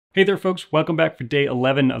Hey there folks, welcome back for day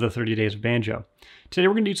 11 of the 30 Days of Banjo. Today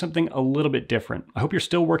we're going to do something a little bit different. I hope you're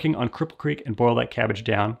still working on Cripple Creek and Boil That Cabbage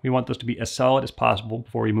Down. We want those to be as solid as possible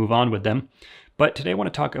before we move on with them. But today I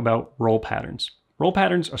want to talk about roll patterns. Roll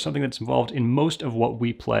patterns are something that's involved in most of what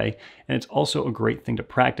we play, and it's also a great thing to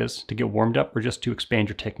practice, to get warmed up, or just to expand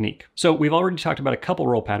your technique. So we've already talked about a couple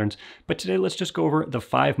roll patterns, but today let's just go over the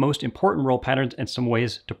 5 most important roll patterns and some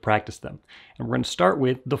ways to practice them. And we're going to start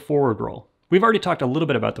with the forward roll. We've already talked a little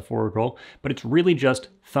bit about the forward roll, but it's really just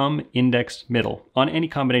thumb, index, middle on any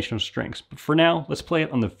combination of strings. But for now, let's play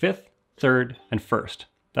it on the 5th, 3rd, and 1st.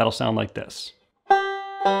 That'll sound like this.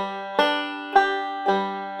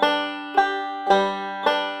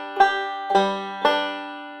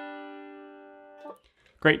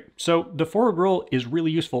 Great, so the forward roll is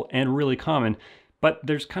really useful and really common, but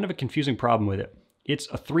there's kind of a confusing problem with it. It's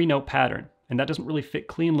a 3-note pattern, and that doesn't really fit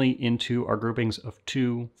cleanly into our groupings of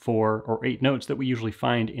 2, 4, or 8 notes that we usually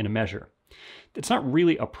find in a measure. It's not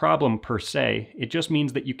really a problem per se, it just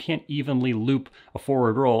means that you can't evenly loop a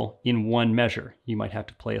forward roll in one measure. You might have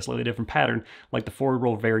to play a slightly different pattern, like the forward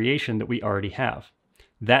roll variation that we already have.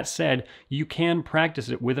 That said, you can practice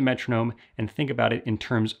it with a metronome and think about it in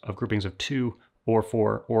terms of groupings of 2, or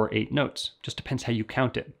 4, or 8 notes. Just depends how you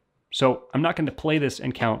count it. So I'm not going to play this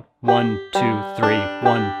and count 1, 2, 3,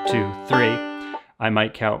 1, 2, 3. I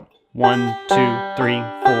might count 1, 2, 3,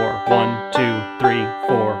 4, 1, 2, 3,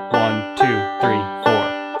 4, 1, 2, 3,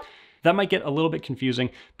 4. That might get a little bit confusing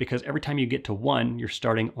because every time you get to 1, you're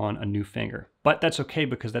starting on a new finger. But that's okay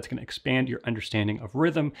because that's going to expand your understanding of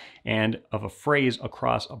rhythm and of a phrase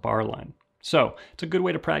across a bar line. So it's a good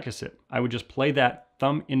way to practice it. I would just play that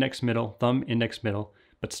thumb, index, middle,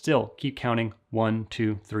 but still keep counting 1,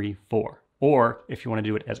 2, 3, 4. Or if you want to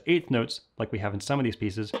do it as 8th notes, like we have in some of these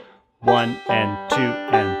pieces, 1 and 2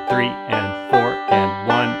 and 3 and 4 and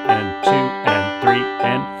 1 and 2 and 3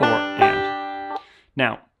 and 4 and.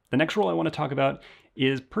 Now, the next roll I want to talk about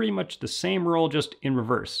is pretty much the same roll, just in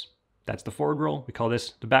reverse. That's the forward roll. We call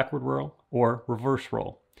this the backward roll or reverse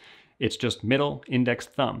roll. It's just middle, index,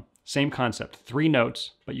 thumb. Same concept, 3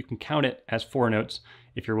 notes, but you can count it as 4 notes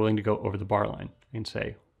if you're willing to go over the bar line. You can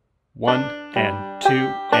say 1 and 2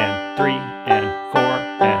 and 3 and 4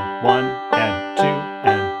 and 1 and 2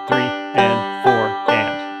 and 3 and 4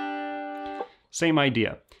 and. Same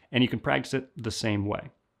idea, and you can practice it the same way.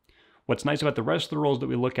 What's nice about the rest of the rolls that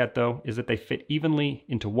we look at though is that they fit evenly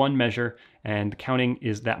into one measure and the counting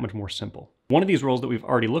is that much more simple. One of these rolls that we've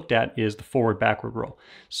already looked at is the forward backward roll.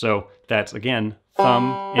 So that's again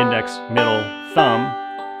thumb, index, middle, thumb,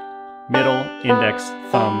 middle, index,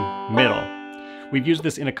 thumb, middle. We've used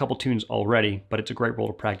this in a couple tunes already, but it's a great roll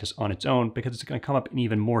to practice on its own because it's going to come up in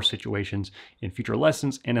even more situations in future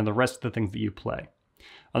lessons and in the rest of the things that you play.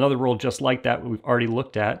 Another roll just like that we've already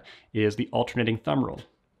looked at is the alternating thumb roll.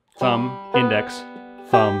 Thumb, index,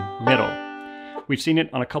 thumb, middle. We've seen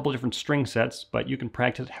it on a couple different string sets, but you can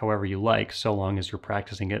practice it however you like, so long as you're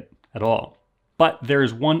practicing it at all. But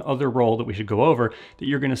there's one other roll that we should go over that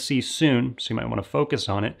you're going to see soon, so you might want to focus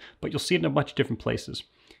on it, but you'll see it in a bunch of different places.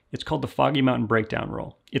 It's called the Foggy Mountain Breakdown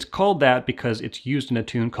roll. It's called that because it's used in a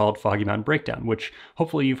tune called Foggy Mountain Breakdown, which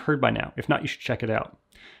hopefully you've heard by now. If not, you should check it out.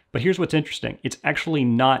 But here's what's interesting. It's actually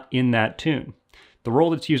not in that tune. The roll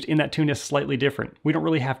that's used in that tune is slightly different. We don't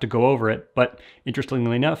really have to go over it, but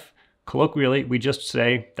interestingly enough, colloquially, we just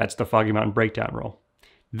say that's the Foggy Mountain Breakdown roll.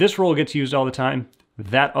 This roll gets used all the time.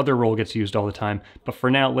 That other roll gets used all the time. But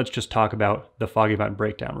for now, let's just talk about the Foggy Mountain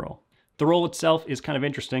Breakdown roll. The roll itself is kind of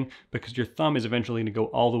interesting because your thumb is eventually going to go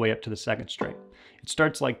all the way up to the 2nd string. It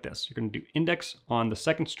starts like this. You're going to do index on the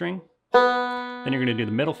 2nd string. Then you're going to do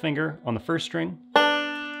the middle finger on the 1st string.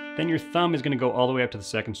 Then your thumb is going to go all the way up to the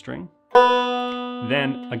 2nd string.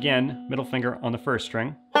 Then again, middle finger on the 1st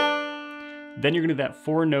string. Then you're going to do that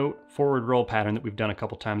 4-note forward roll pattern that we've done a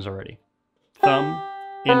couple times already. Thumb,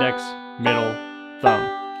 index, middle, thumb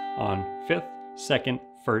on 5th, 2nd,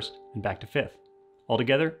 1st, and back to 5th.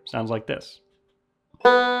 Altogether, sounds like this.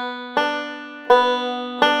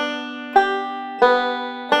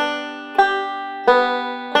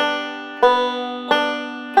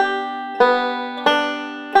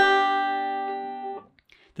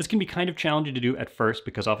 This can be kind of challenging to do at first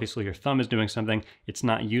because obviously your thumb is doing something it's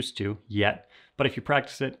not used to yet, but if you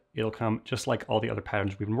practice it, it'll come just like all the other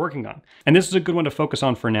patterns we've been working on. And this is a good one to focus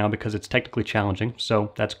on for now because it's technically challenging,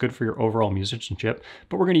 so that's good for your overall musicianship,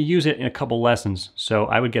 but we're going to use it in a couple lessons, so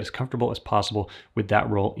I would get as comfortable as possible with that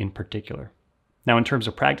roll in particular. Now in terms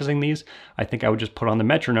of practicing these, I think I would just put on the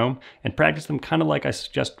metronome and practice them kind of like I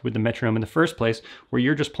suggest with the metronome in the first place, where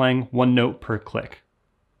you're just playing 1 note per click.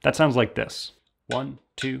 That sounds like this. 1,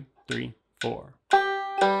 2, 3, 4.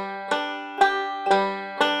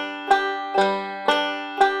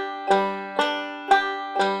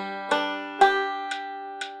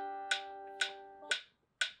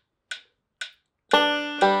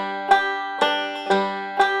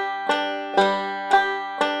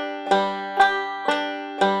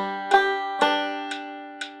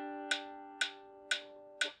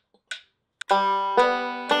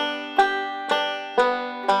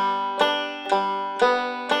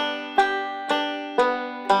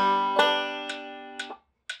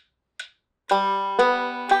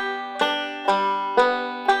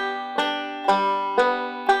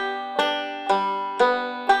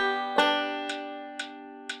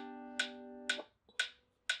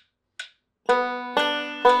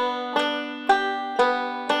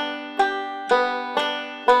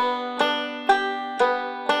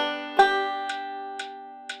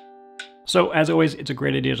 So as always, it's a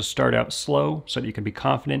great idea to start out slow so that you can be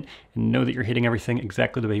confident and know that you're hitting everything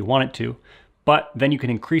exactly the way you want it to. But then you can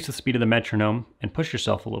increase the speed of the metronome and push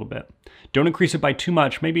yourself a little bit. Don't increase it by too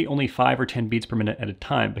much, maybe only 5 or 10 beats per minute at a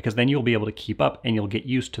time, because then you'll be able to keep up and you'll get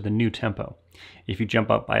used to the new tempo. If you jump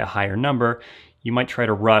up by a higher number, you might try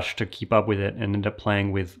to rush to keep up with it and end up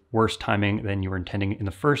playing with worse timing than you were intending in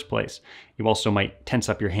the first place. You also might tense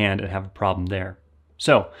up your hand and have a problem there.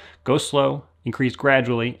 So go slow, increase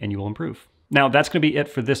gradually, and you will improve. Now that's going to be it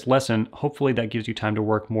for this lesson. Hopefully that gives you time to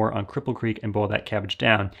work more on Cripple Creek and Boil That Cabbage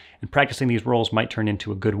Down. And practicing these rolls might turn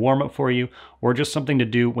into a good warm-up for you, or just something to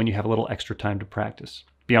do when you have a little extra time to practice.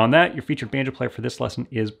 Beyond that, your featured banjo player for this lesson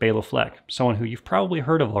is Bela Fleck, someone who you've probably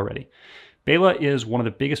heard of already. Bela is one of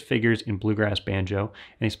the biggest figures in bluegrass banjo,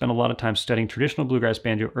 and he spent a lot of time studying traditional bluegrass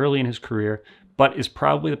banjo early in his career, but is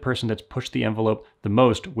probably the person that's pushed the envelope the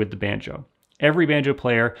most with the banjo. Every banjo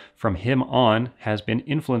player from him on has been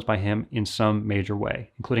influenced by him in some major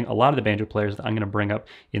way, including a lot of the banjo players that I'm going to bring up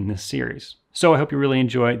in this series. So I hope you really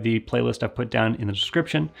enjoy the playlist I've put down in the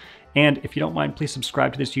description. And if you don't mind, please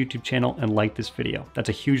subscribe to this YouTube channel and like this video. That's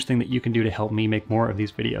a huge thing that you can do to help me make more of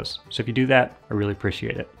these videos. So if you do that, I really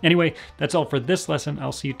appreciate it. Anyway, that's all for this lesson.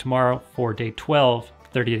 I'll see you tomorrow for day 12,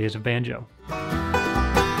 30 Days of Banjo.